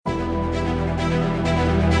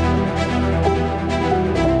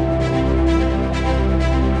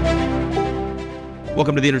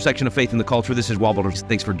Welcome to the intersection of faith and the culture. This is Wallbuilders.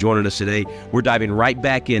 Thanks for joining us today. We're diving right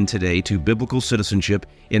back in today to biblical citizenship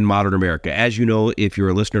in modern America. As you know, if you're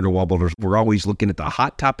a listener to Wallbuilders, we're always looking at the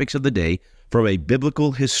hot topics of the day from a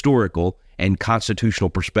biblical, historical, and constitutional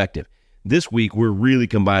perspective. This week, we're really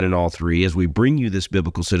combining all three as we bring you this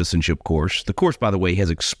biblical citizenship course. The course, by the way, has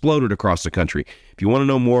exploded across the country. If you want to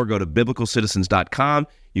know more, go to biblicalcitizens.com.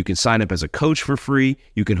 You can sign up as a coach for free.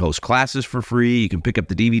 You can host classes for free. You can pick up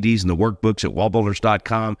the DVDs and the workbooks at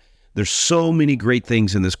wallbuilders.com. There's so many great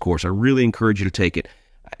things in this course. I really encourage you to take it.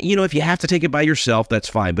 You know, if you have to take it by yourself, that's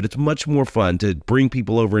fine, but it's much more fun to bring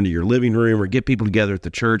people over into your living room or get people together at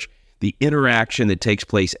the church. The interaction that takes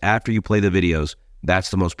place after you play the videos,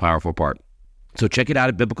 that's the most powerful part. So check it out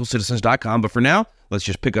at biblicalcitizens.com. But for now, let's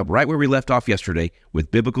just pick up right where we left off yesterday with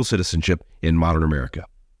biblical citizenship in modern America.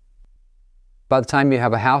 By the time you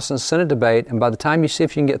have a House and Senate debate, and by the time you see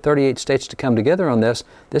if you can get 38 states to come together on this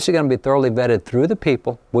is going to be thoroughly vetted through the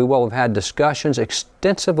people. We will have had discussions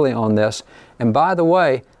extensively on this. And by the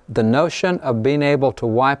way, the notion of being able to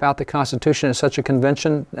wipe out the Constitution in such a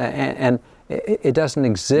convention, and it doesn't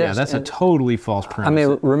exist. Yeah, that's a totally false premise. I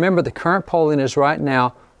mean, remember the current polling is right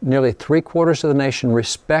now, nearly 3/4 of the nation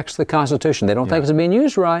respects the Constitution. They don't think it's being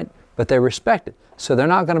used right, but they respect it. So they're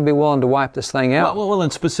not going to be willing to wipe this thing out. Well,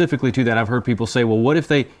 and specifically to that, I've heard people say, well, what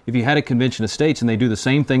if you had a convention of states and they do the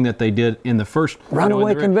same thing that they did in the first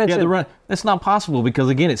runaway convention? Yeah, that's not possible because,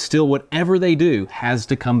 again, it's still whatever they do has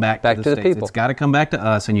to come back to the states. People. It's got to come back to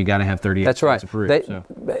us, and you got to have 38 That's right. states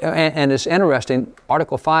approved. And it's interesting,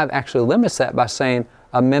 Article 5 actually limits that by saying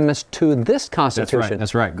amendments to this Constitution.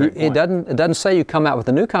 That's right. Great point. It doesn't say you come out with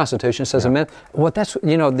a new Constitution. It says amendment. Well, that's,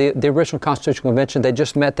 the original Constitutional Convention, they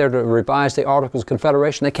just met there to revise the Articles of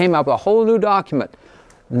Confederation. They came out with a whole new document.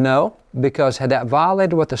 No, because had that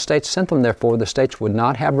violated what the states sent them there for, the states would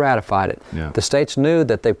not have ratified it. Yeah. The states knew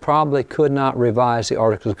that they probably could not revise the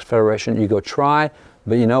Articles of Confederation. You go try,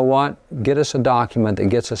 but you know what? Get us a document that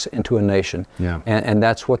gets us into a nation. Yeah. And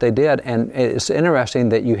that's what they did. And it's interesting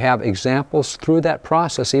that you have examples through that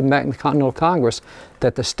process, even back in the Continental Congress,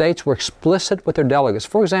 that the states were explicit with their delegates.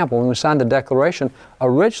 For example, when we signed the Declaration,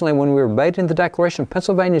 originally when we were debating the Declaration,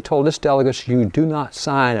 Pennsylvania told its delegates, you do not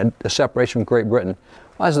sign a separation from Great Britain.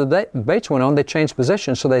 Well, as the debates went on, they changed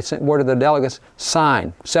positions, so they sent word to their delegates,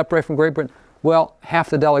 sign, separate from Great Britain. Well,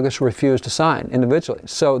 half the delegates refused to sign individually.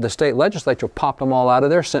 So the state legislature popped them all out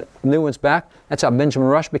of there, sent new ones back. That's how Benjamin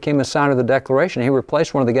Rush became a signer of the Declaration. He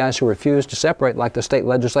replaced one of the guys who refused to separate like the state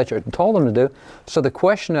legislature told them to do. So the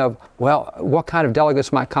question of, well, what kind of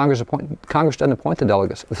delegates might Congress appoint? Congress doesn't appoint the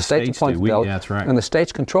delegates. The states appoint the delegates. Yeah, that's right. And the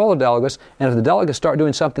states control the delegates. And if the delegates start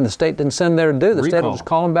doing something the state didn't send there to do, the state will just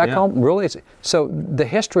call them back home. Really easy. So the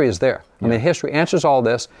history is there. I mean, history answers all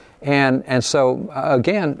this. And so,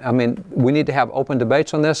 again, I mean, we need to have open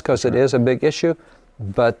debates on this because it is a big issue.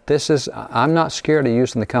 But I'm not scared of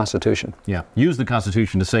using the Constitution. Yeah, use the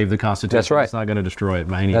Constitution to save the Constitution. That's right. It's not going to destroy it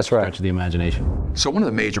by any stretch of the imagination. So one of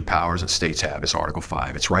the major powers that states have is Article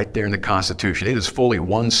 5. It's right there in the Constitution. It is fully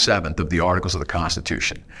 1/7 of the Articles of the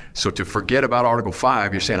Constitution. So to forget about Article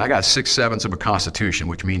 5, you're saying, I got 6/7 of a Constitution,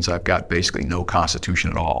 which means I've got basically no Constitution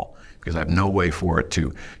at all, because I have no way for it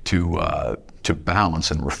to balance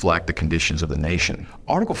and reflect the conditions of the nation.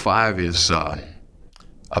 Article 5 is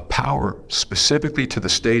a power specifically to the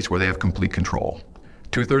states where they have complete control.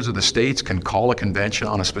 2/3 of the states can call a convention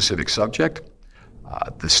on a specific subject.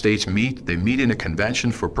 The states meet in a convention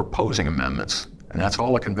for proposing amendments, and that's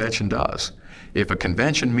all a convention does. If a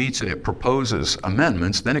convention meets and it proposes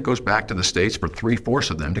amendments, then it goes back to the states for 3/4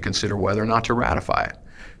 of them to consider whether or not to ratify it.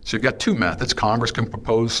 So you've got two methods. Congress can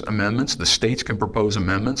propose amendments. The states can propose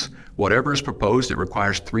amendments. Whatever is proposed, it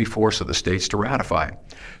requires 3/4 of the states to ratify.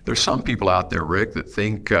 There's some people out there, Rick, that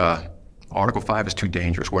think Article 5 is too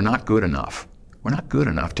dangerous. We're not good enough. We're not good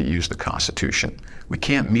enough to use the Constitution. We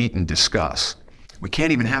can't meet and discuss. We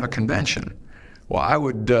can't even have a convention. Well, I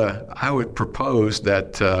would propose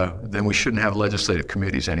that then we shouldn't have legislative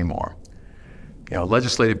committees anymore.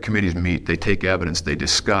 Legislative committees meet, they take evidence, they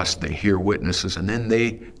discuss, they hear witnesses, and then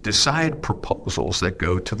they decide proposals that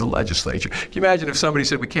go to the legislature. Can you imagine if somebody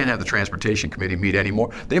said we can't have the Transportation Committee meet anymore?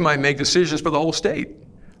 They might make decisions for the whole state.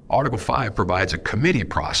 Article 5 provides a committee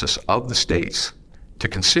process of the states to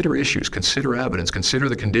consider issues, consider evidence, consider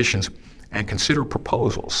the conditions, and consider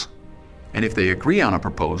proposals. And if they agree on a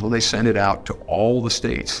proposal, they send it out to all the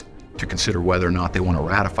states to consider whether or not they want to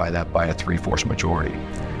ratify that by a 3/4 majority.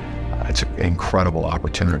 It's an incredible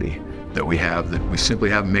opportunity that we have that we simply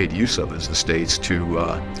haven't made use of as the states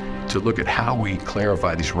to look at how we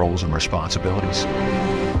clarify these roles and responsibilities.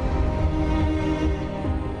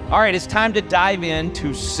 All right, it's time to dive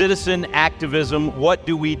into citizen activism. What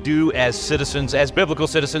do we do as citizens, as biblical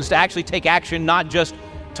citizens, to actually take action, not just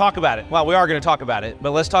talk about it? Well, we are going to talk about it,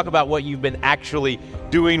 but let's talk about what you've been actually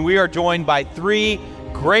doing. We are joined by three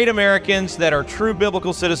great Americans that are true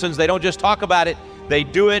biblical citizens. They don't just talk about it, they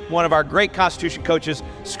do it. One of our great Constitution coaches,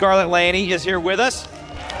 Scarlett Laney, is here with us.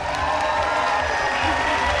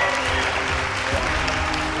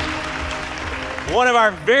 One of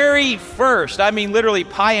our very first, literally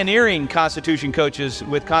pioneering Constitution coaches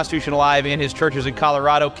with Constitution Alive in his churches in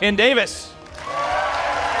Colorado, Ken Davis.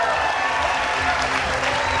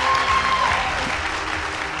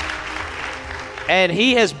 And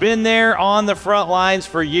he has been there on the front lines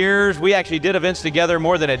for years. We actually did events together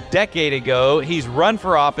more than a decade ago. He's run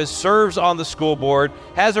for office, serves on the school board,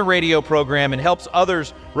 has a radio program, and helps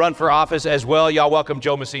others run for office as well. Y'all welcome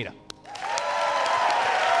Joe Messina.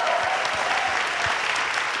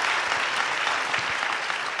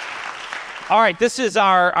 All right, this is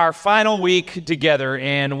our final week together,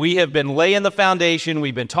 and we have been laying the foundation.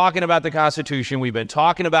 We've been talking about the Constitution. We've been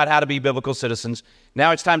talking about how to be biblical citizens.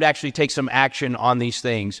 Now it's time to actually take some action on these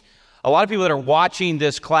things. A lot of people that are watching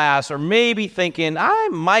this class are maybe thinking, I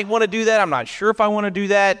might want to do that. I'm not sure if I want to do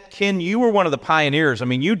that. Ken, you were one of the pioneers.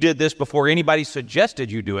 You did this before anybody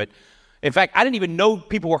suggested you do it. In fact, I didn't even know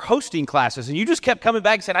people were hosting classes, and you just kept coming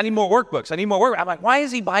back and saying, I need more workbooks. I need more workbooks. I'm like, why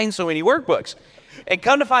is he buying so many workbooks? And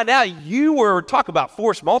come to find out, you were, talk about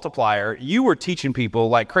force multiplier, you were teaching people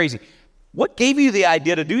like crazy. What gave you the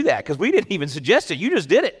idea to do that? Because we didn't even suggest it. You just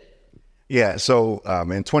did it. Yeah, so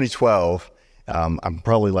in 2012, I'm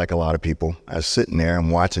probably like a lot of people. I was sitting there,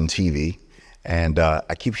 I'm watching TV, and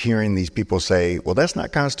I keep hearing these people say, well, that's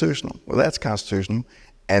not constitutional. Well, that's constitutional.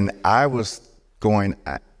 And I was going,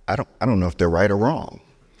 I don't know if they're right or wrong.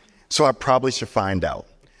 So I probably should find out.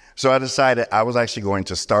 So I decided I was actually going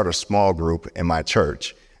to start a small group in my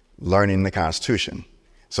church, learning the Constitution.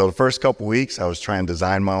 So the first couple weeks, I was trying to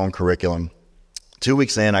design my own curriculum. 2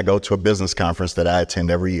 weeks in, I go to a business conference that I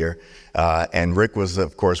attend every year. And Rick was,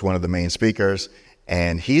 of course, one of the main speakers,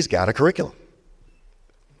 and he's got a curriculum.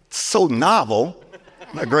 It's so novel,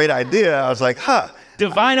 a great idea. I was like,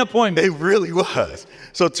 Divine appointment. It really was.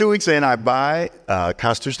 So 2 weeks in, I buy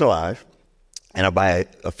Constitution Alive, and I buy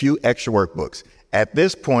a few extra workbooks. At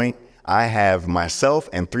this point, I have myself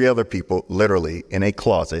and three other people literally in a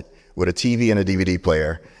closet with a TV and a DVD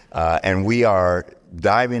player, and we are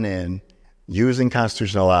diving in, using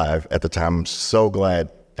Constitution Alive at the time. I'm so glad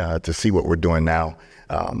to see what we're doing now.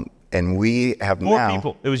 And we have Four now...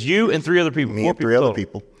 people. It was you and three other people. Me and three other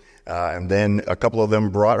people. And then a couple of them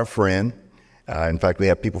brought a friend. In fact, we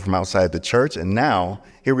have people from outside the church. And now,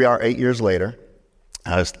 here we are 8 years later.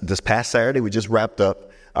 This past Saturday, we just wrapped up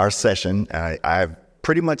our session. I've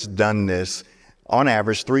pretty much done this on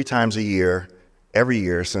average 3 times a year, every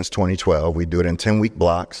year since 2012. We do it in 10-week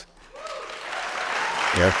blocks.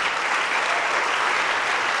 Yeah.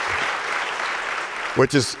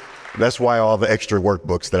 That's why all the extra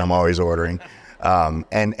workbooks that I'm always ordering.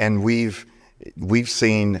 And we've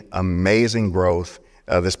seen amazing growth.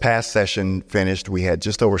 This past session finished, we had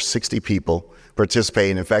just over 60 people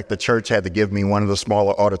participating. In fact, the church had to give me one of the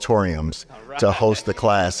smaller auditoriums to host the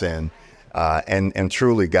class in. And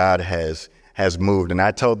truly, God has moved. And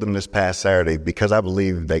I told them this past Saturday, because I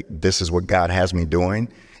believe that this is what God has me doing,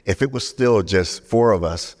 if it was still just 4 of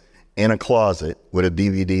us in a closet with a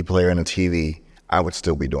DVD player and a TV, I would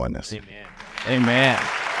still be doing this. Amen. Amen.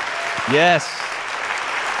 Yes.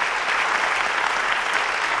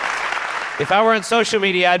 If I were on social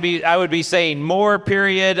media, I would be saying more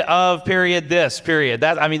period of period this period.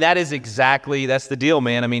 That is exactly, that's the deal,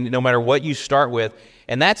 man. No matter what you start with,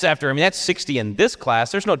 and that's after, that's 60 in this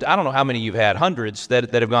class. I don't know how many you've had, hundreds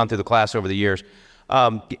that have gone through the class over the years.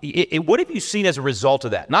 What have you seen as a result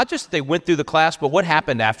of that? Not just that they went through the class, but what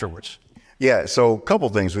happened afterwards? Yeah, so a couple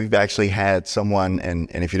things. We've actually had someone, and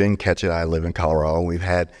if you didn't catch it, I live in Colorado. We've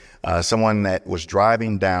had someone that was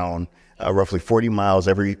driving down roughly 40 miles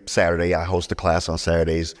every Saturday. I host a class on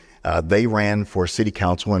Saturdays. They ran for city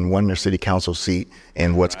council and won their city council seat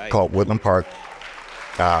in what's called Woodland Park.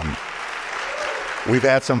 We've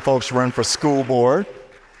had some folks run for school board.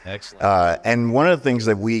 Excellent. And one of the things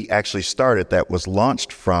that we actually started that was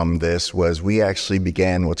launched from this was we actually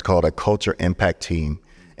began what's called a culture impact team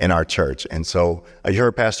in our church. And so you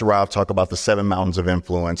heard Pastor Rob talk about the 7 mountains of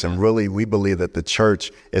influence. And really, we believe that the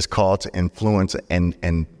church is called to influence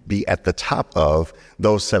and be at the top of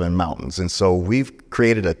those 7 mountains. And so we've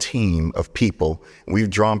created a team of people. We've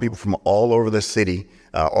drawn people from all over the city,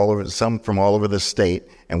 some from all over the state,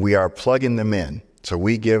 and we are plugging them in. So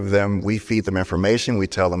we feed them information. We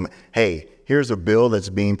tell them, hey, here's a bill that's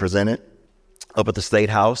being presented. up at the State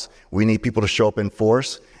House. We need people to show up in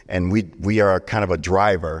force, and we are kind of a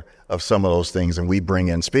driver of some of those things, and we bring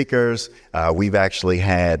in speakers. We've actually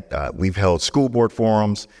had, we've held school board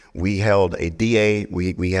forums. We held a DA,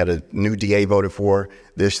 we had a new DA voted for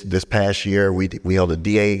this past year. We held a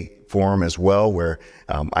DA forum as well, where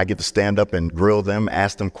I get to stand up and grill them,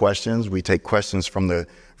 ask them questions. We take questions from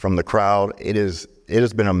the crowd. It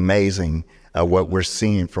has been amazing what we're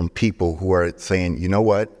seeing from people who are saying, you know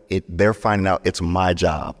what, they're finding out it's my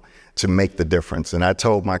job to make the difference. And I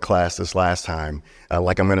told my class this last time,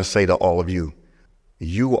 like I'm going to say to all of you,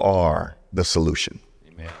 you are the solution.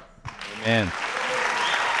 Amen. Amen.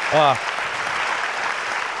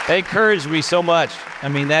 They encouraged me so much. I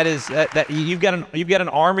mean, that you've got an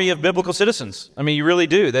army of biblical citizens. I mean, you really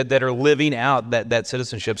do that are living out that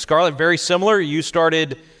citizenship. Scarlett, very similar. You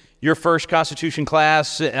started your first Constitution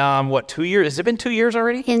class, 2 years? Has it been 2 years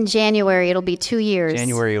already? In January, it'll be 2 years.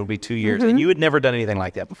 January, it'll be 2 years. And you had never done anything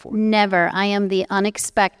like that before? Never. I am the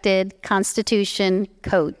unexpected Constitution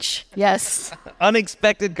coach. Yes.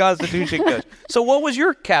 Unexpected Constitution coach. So what was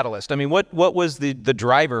your catalyst? I mean, what was the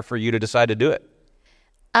driver for you to decide to do it?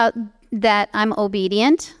 That I'm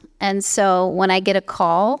obedient. And so when I get a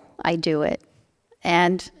call, I do it.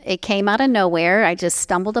 And it came out of nowhere. I just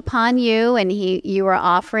stumbled upon you, and you were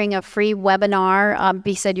offering a free webinar.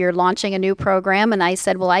 He said, you're launching a new program. And I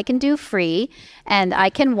said, well, I can do free, and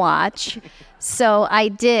I can watch. So I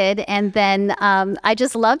did. And then I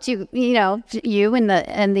just loved you and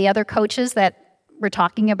the other coaches that were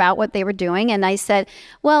talking about what they were doing. And I said,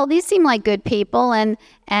 well, these seem like good people. And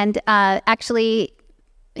actually,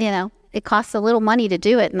 it costs a little money to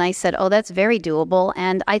do it. And I said, oh, that's very doable.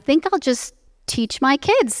 And I think I'll just teach my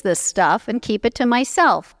kids this stuff and keep it to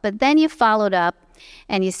myself. But then you followed up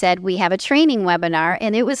and you said, we have a training webinar,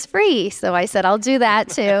 and it was free. So I said, I'll do that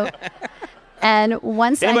too. And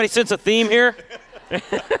once Anybody sense a theme here?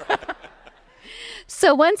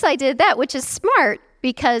 So once I did that, which is smart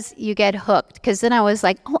because you get hooked, because then I was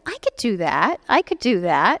like, oh, I could do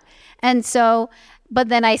that. And so, but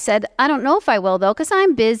then I said, I don't know if I will though, because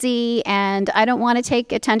I'm busy and I don't want to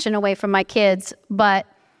take attention away from my kids. But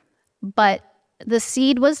the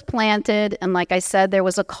seed was planted, and like I said, there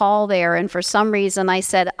was a call there, and for some reason I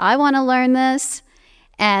said, I want to learn this,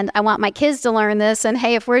 and I want my kids to learn this, and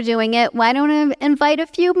hey, if we're doing it, why don't I invite a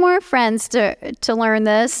few more friends to learn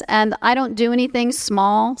this? And I don't do anything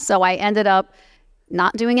small, so I ended up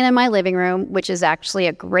not doing it in my living room, which is actually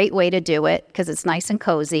a great way to do it because it's nice and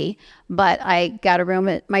cozy. But I got a room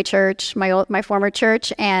at my church, my former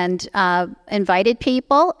church, and invited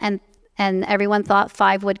people, and everyone thought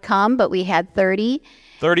 5 would come, but we had 30.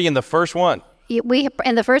 30 in the first one?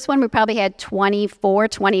 In the first one, we probably had 24,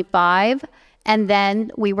 25, and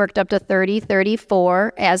then we worked up to 30,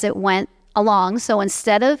 34 as it went along. So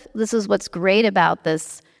this is what's great about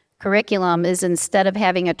this curriculum, is instead of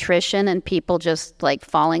having attrition and people just like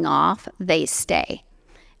falling off, they stay.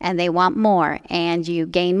 And they want more, and you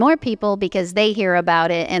gain more people because they hear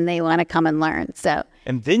about it and they want to come and learn.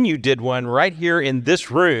 And then you did one right here in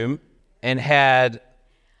this room, and had,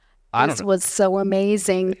 This was so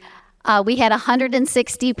amazing. We had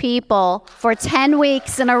 160 people for 10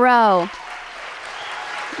 weeks in a row.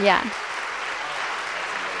 Yeah.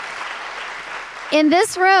 In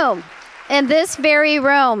this very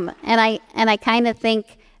room. And I kind of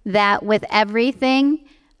think that with everything,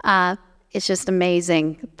 it's just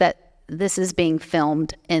amazing that this is being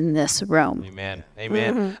filmed in this room. Amen.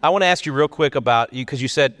 Amen. Mm-hmm. I want to ask you real quick about you, because you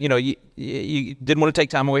said, you didn't want to take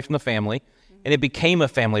time away from the family, and it became a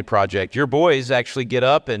family project. Your boys actually get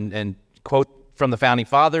up and quote from the Founding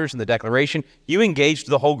Fathers and the Declaration. You engaged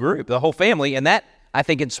the whole group, the whole family, and that, I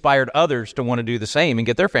think, inspired others to want to do the same and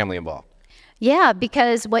get their family involved. Yeah,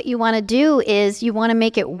 because what you want to do is you want to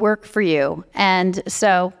make it work for you. And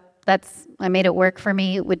so I made it work for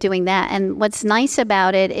me with doing that. And what's nice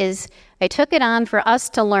about it is I took it on for us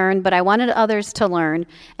to learn, but I wanted others to learn.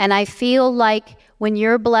 And I feel like when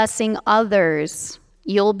you're blessing others,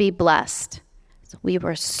 you'll be blessed. We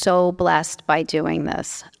were so blessed by doing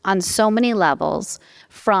this on so many levels,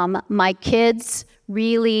 from my kids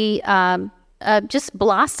really just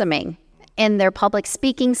blossoming in their public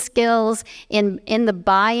speaking skills, in the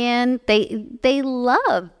buy-in. They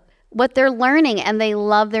love what they're learning, and they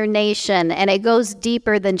love their nation. And it goes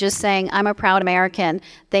deeper than just saying, I'm a proud American.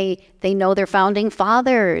 They know their founding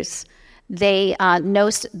fathers. They know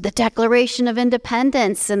the Declaration of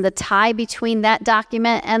Independence and the tie between that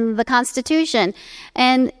document and the Constitution.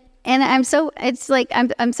 And I'm so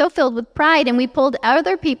filled with pride. And we pulled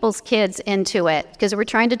other people's kids into it because we're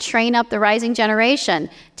trying to train up the rising generation.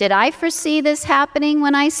 Did I foresee this happening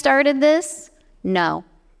when I started this? No.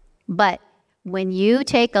 But When you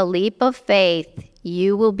take a leap of faith,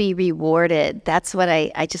 you will be rewarded. That's what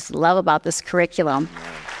I just love about this curriculum.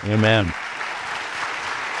 Amen.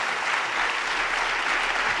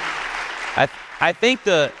 I think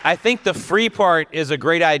the free part is a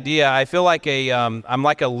great idea. I feel like I'm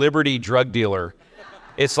like a Liberty drug dealer.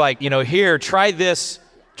 It's like, here, try this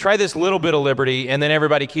little bit of Liberty, and then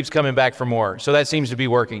everybody keeps coming back for more. So that seems to be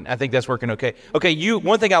working. I think that's working okay. Okay,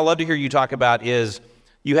 one thing I love to hear you talk about is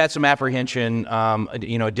you had some apprehension,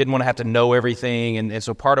 didn't want to have to know everything, and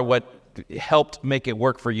so part of what helped make it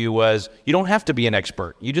work for you was you don't have to be an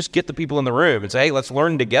expert. You just get the people in the room and say, hey, let's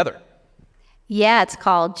learn together. Yeah, it's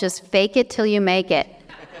called Just Fake It Till You Make It.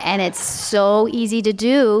 And it's so easy to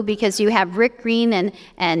do because you have Rick Green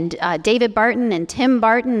and David Barton and Tim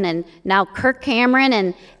Barton and now Kirk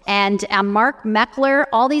Cameron and Mark Meckler,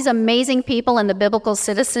 all these amazing people in the biblical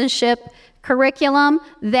citizenship curriculum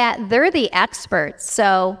that they're the experts.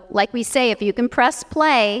 So like we say, if you can press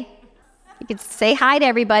play, you can say hi to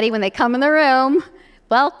everybody when they come in the room.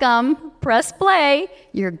 Welcome, press play,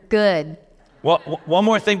 you're good. Well, one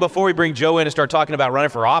more thing before we bring Joe in and start talking about running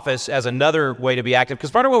for office as another way to be active, because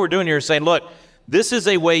part of what we're doing here is saying, look, this is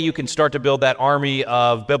a way you can start to build that army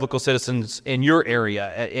of biblical citizens in your area,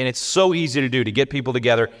 and it's so easy to do, to get people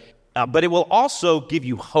together, but it will also give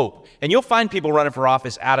you hope, and you'll find people running for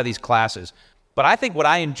office out of these classes. But I think what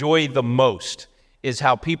I enjoy the most is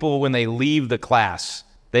how people, when they leave the class,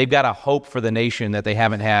 they've got a hope for the nation that they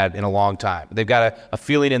haven't had in a long time. They've got a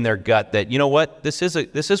feeling in their gut that, you know what, this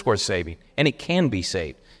is worth saving, and it can be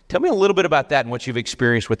saved. Tell me a little bit about that and what you've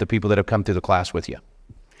experienced with the people that have come through the class with you.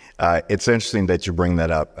 It's interesting that you bring that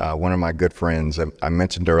up. One of my good friends, I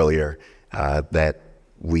mentioned earlier that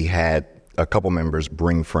we had a couple members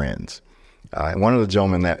bring friends. One of the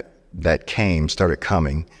gentlemen that started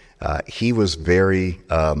coming, he was very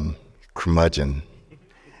curmudgeon.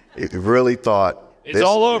 He really thought, it's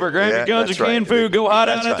all over. Grab your guns and canned food. Go hide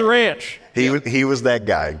out at the ranch. He was that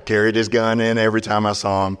guy. Carried his gun in every time I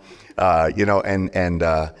saw him. And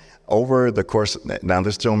over the course, now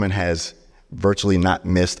this gentleman has virtually not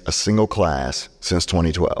missed a single class since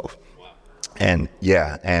 2012. Wow.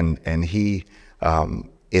 And he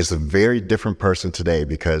is a very different person today,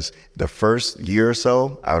 because the first year or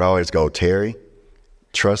so, I would always go, Terry,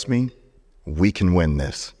 trust me, we can win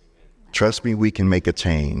this. Trust me, we can make a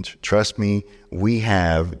change. Trust me, we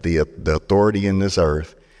have the authority in this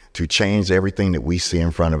earth to change everything that we see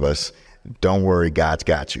in front of us. Don't worry, God's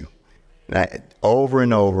got you. Over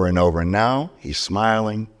and over and over. And now he's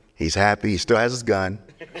smiling. He's happy. He still has his gun.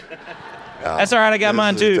 That's all right. I got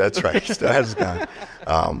mine too. That's right. He still has his gun.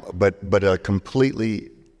 But a completely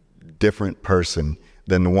different person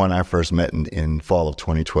than the one I first met in fall of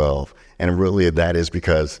 2012. And really that is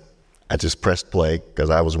because I just pressed play, because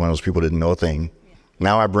I was one of those people that didn't know a thing.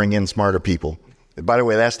 Now I bring in smarter people. By the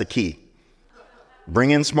way, that's the key.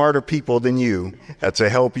 Bring in smarter people than you to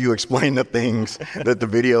help you explain the things that the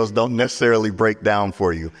videos don't necessarily break down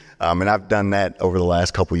for you. And I've done that over the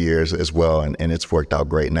last couple of years as well, and it's worked out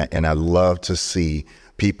great. And I love to see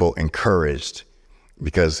people encouraged,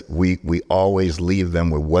 because we always leave them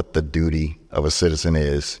with what the duty of a citizen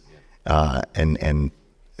is. And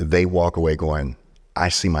they walk away going, I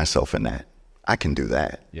see myself in that. I can do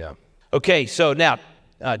that. Yeah. Okay, so now,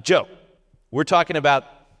 Joe, we're talking about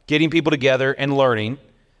getting people together and learning,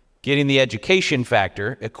 getting the education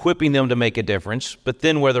factor, equipping them to make a difference, but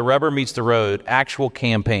then where the rubber meets the road, actual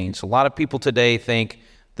campaigns. A lot of people today think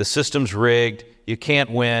the system's rigged, you can't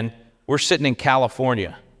win. We're sitting in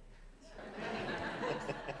California.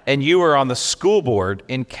 And you were on the school board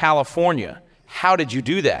in California. How did you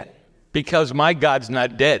do that? Because my God's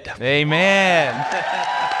not dead. Amen.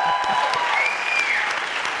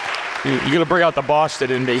 You're going to bring out the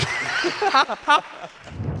Boston in me.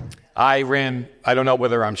 I don't know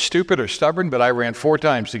whether I'm stupid or stubborn, but I ran 4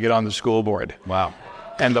 times to get on the school board. Wow.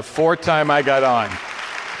 And the 4th time I got on.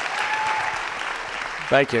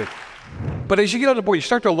 Thank you. But as you get on the board, you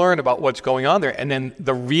start to learn about what's going on there, and then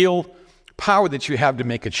the real power that you have to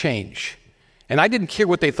make a change. And I didn't care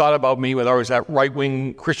what they thought about me, whether I was that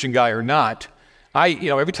right-wing Christian guy or not.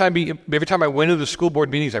 Every time I went into the school board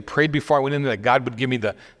meetings, I prayed before I went in there that God would give me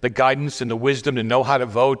the guidance and the wisdom to know how to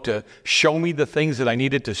vote, to show me the things that I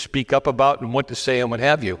needed to speak up about and what to say and what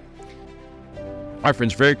have you. All right,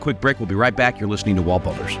 friends, very quick break. We'll be right back. You're listening to Wall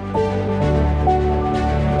Builders.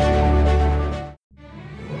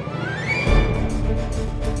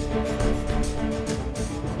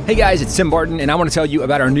 Hey guys, it's Tim Barton, and I want to tell you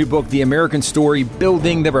about our new book, The American Story,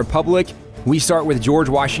 Building the Republic. We start with George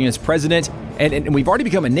Washington as president, and we've already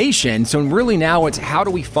become a nation, so really now it's how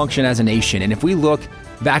do we function as a nation? And if we look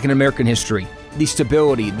back in American history, the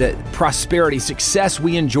stability, the prosperity, success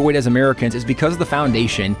we enjoyed as Americans is because of the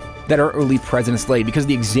foundation that our early presidents laid, because of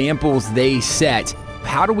the examples they set.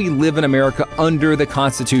 How do we live in America under the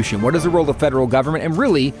Constitution? What is the role of the federal government? And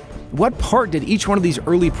really, what part did each one of these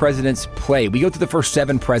early presidents play? We go through the first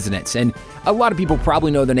 7 presidents, and a lot of people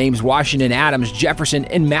probably know the names Washington, Adams, Jefferson,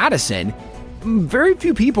 and Madison. Very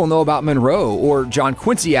few people know about Monroe or John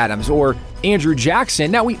Quincy Adams or Andrew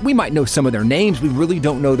Jackson. Now, we might know some of their names. We really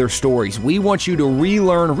don't know their stories. We want you to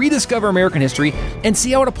relearn, rediscover American history, and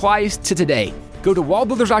see how it applies to today. Go to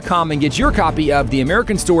wallbuilders.com and get your copy of The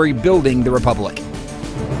American Story, Building the Republic.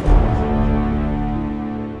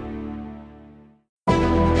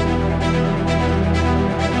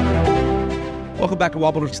 Welcome back to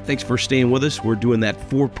Wall Builders. Thanks for staying with us. We're doing that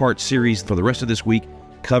 4-part series for the rest of this week,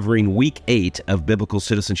 covering week 8 of biblical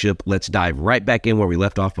citizenship. Let's dive right back in where we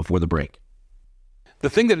left off before the break. The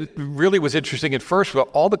thing that really was interesting at first was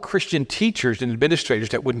all the Christian teachers and administrators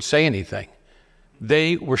that wouldn't say anything.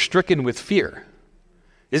 They were stricken with fear.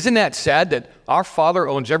 Isn't that sad that our Father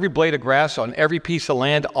owns every blade of grass on every piece of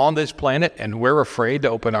land on this planet, and we're afraid to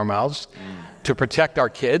open our mouths to protect our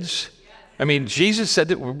kids? I mean, Jesus said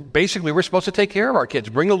that basically we're supposed to take care of our kids,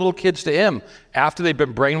 bring the little kids to him after they've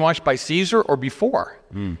been brainwashed by Caesar or before.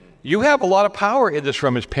 You have a lot of power in this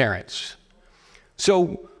from his parents.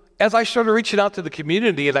 So as I started reaching out to the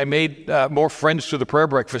community and I made more friends through the prayer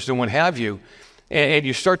breakfast and what have you, and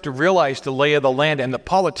you start to realize the lay of the land, and the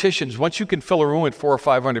politicians, once you can fill a room with 400 or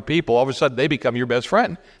 500 people, all of a sudden they become your best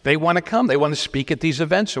friend. They want to come. They want to speak at these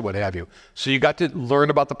events or what have you. So you got to learn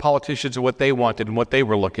about the politicians and what they wanted and what they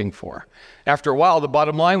were looking for. After a while, the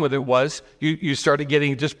bottom line with it was you started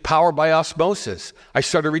getting just power by osmosis. I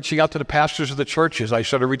started reaching out to the pastors of the churches. I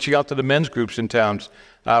started reaching out to the men's groups in towns.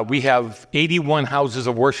 We have 81 houses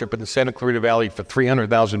of worship in the Santa Clarita Valley for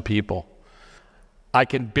 300,000 people. I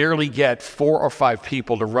can barely get 4 or 5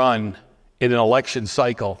 people to run in an election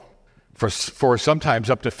cycle for sometimes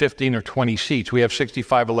up to 15 or 20 seats. We have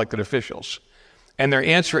 65 elected officials. And their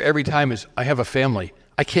answer every time is, I have a family.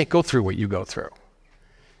 I can't go through what you go through.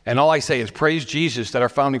 And all I say is, praise Jesus that our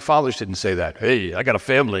founding fathers didn't say that. Hey, I got a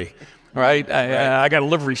family, right? I got a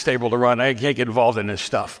livery stable to run. I can't get involved in this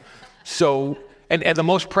stuff. So, and the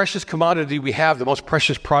most precious commodity we have, the most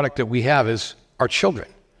precious product that we have is our children,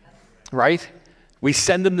 right? We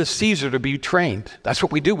send them to Caesar to be trained. That's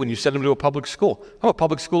what we do when you send them to a public school. I'm a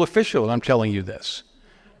public school official, and I'm telling you this.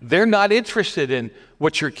 They're not interested in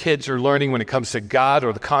what your kids are learning when it comes to God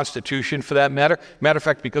or the Constitution, for that matter. Matter of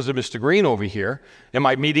fact, because of Mr. Green over here, in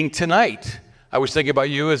my meeting tonight, I was thinking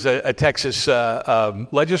about you as a Texas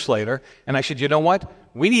legislator, and I said, you know what?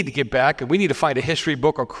 We need to get back, and we need to find a history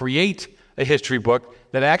book or create a history book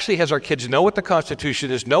that actually has our kids know what the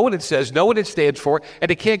Constitution is, know what it says, know what it stands for, and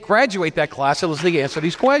they can't graduate that class unless they answer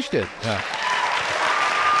these questions. Yeah.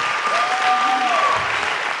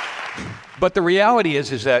 But the reality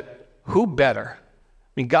is that who better?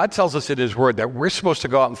 I mean, God tells us in his word that we're supposed to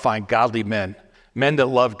go out and find godly men that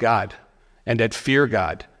love God and that fear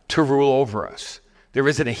God to rule over us. There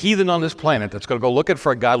isn't a heathen on this planet that's going to go looking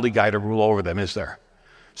for a godly guy to rule over them, is there?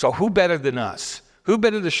 So who better than us? Who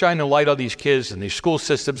better to shine the light on these kids and these school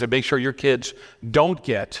systems and make sure your kids don't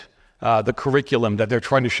get the curriculum that they're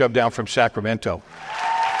trying to shove down from Sacramento?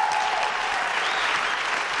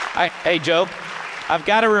 Hey, Joe, I've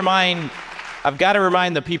got to remind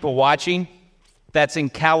the people watching that's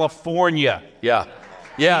in California. Yeah.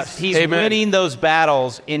 Yes. He's winning those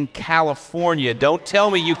battles in California. Don't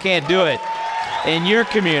tell me you can't do it in your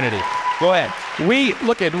community. Go ahead.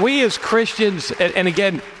 We as Christians, and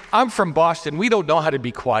again, I'm from Boston. We don't know how to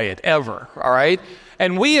be quiet ever, all right?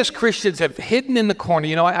 And we as Christians have hidden in the corner.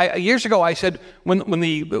 You know, years ago I said when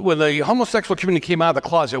the homosexual community came out of the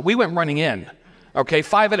closet, we went running in, okay,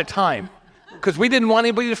 5 at a time, because we didn't want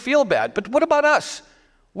anybody to feel bad. But what about us?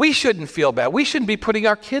 We shouldn't feel bad. We shouldn't be putting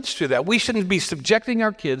our kids through that. We shouldn't be subjecting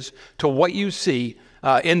our kids to what you see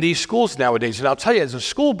in these schools nowadays. And I'll tell you, as a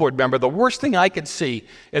school board member, the worst thing I could see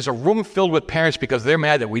is a room filled with parents because they're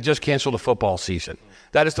mad that we just canceled the football season.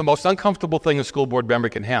 That is the most uncomfortable thing a school board member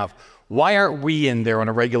can have. Why aren't we in there on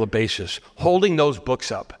a regular basis holding those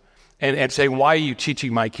books up and saying, why are you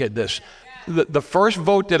teaching my kid this? The first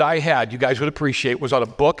vote that I had, you guys would appreciate, was on a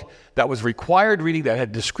book that was required reading that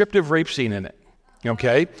had descriptive rape scene in it.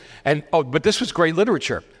 Okay? But this was great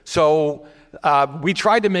literature. So we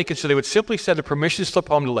tried to make it so they would simply send a permission slip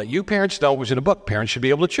home to let you parents know it was in a book. Parents should be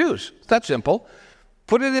able to choose. It's that simple.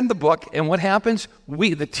 Put it in the book, and what happens?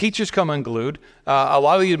 The teachers come unglued. A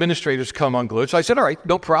lot of the administrators come unglued. So I said, all right,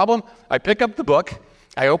 no problem. I pick up the book.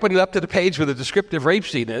 I open it up to the page where the descriptive rape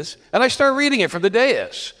scene is, and I start reading it from the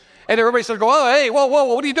dais. And everybody started going, oh, hey, whoa,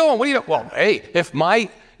 what are you doing? What are you doing? Well, hey, if my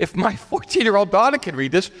 14-year-old daughter can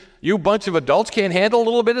read this, you bunch of adults can't handle a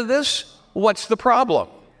little bit of this? What's the problem?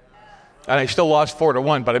 And I still lost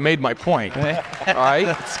 4-1, but I made my point. All right?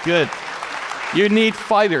 That's good. You need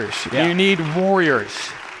fighters. Yeah. You need warriors.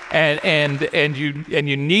 And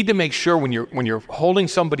you need to make sure when you're holding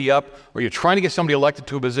somebody up or you're trying to get somebody elected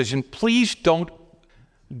to a position, please don't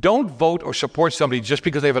vote or support somebody just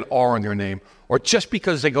because they have an R in their name or just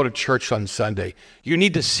because they go to church on Sunday. You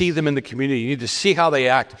need to see them in the community. You need to see how they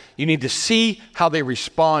act. You need to see how they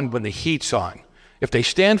respond when the heat's on. If they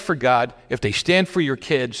stand for God, if they stand for your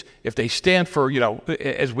kids, if they stand for,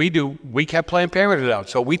 as we do, we kept Planned Parenthood out.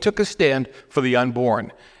 So we took a stand for the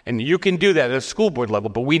unborn. And you can do that at a school board level,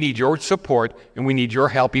 but we need your support and we need your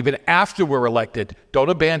help even after we're elected. Don't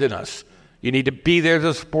abandon us. You need to be there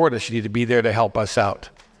to support us. You need to be there to help us out.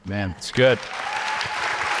 Man, it's good.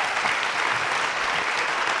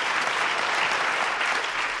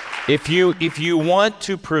 If you want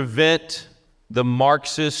to prevent the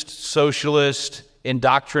Marxist, socialist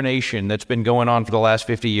indoctrination that's been going on for the last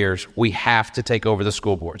 50 years, we have to take over the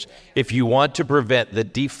school boards. If you want to prevent the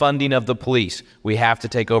defunding of the police, we have to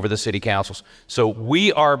take over the city councils. So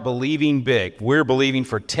we are believing big. We're believing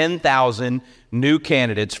for 10,000 new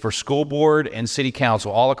candidates for school board and city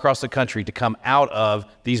council all across the country to come out of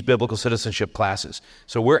these biblical citizenship classes.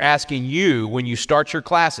 So we're asking you, when you start your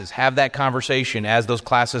classes, have that conversation as those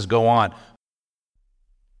classes go on.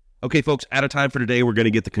 Okay, folks, out of time for today. We're going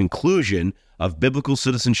to get the conclusion of biblical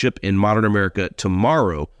citizenship in modern America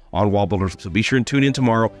tomorrow on Wall Builders. So be sure and tune in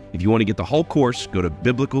tomorrow. If you want to get the whole course, go to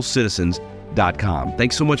biblicalcitizens.com.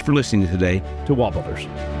 Thanks so much for listening today to Wall Builders.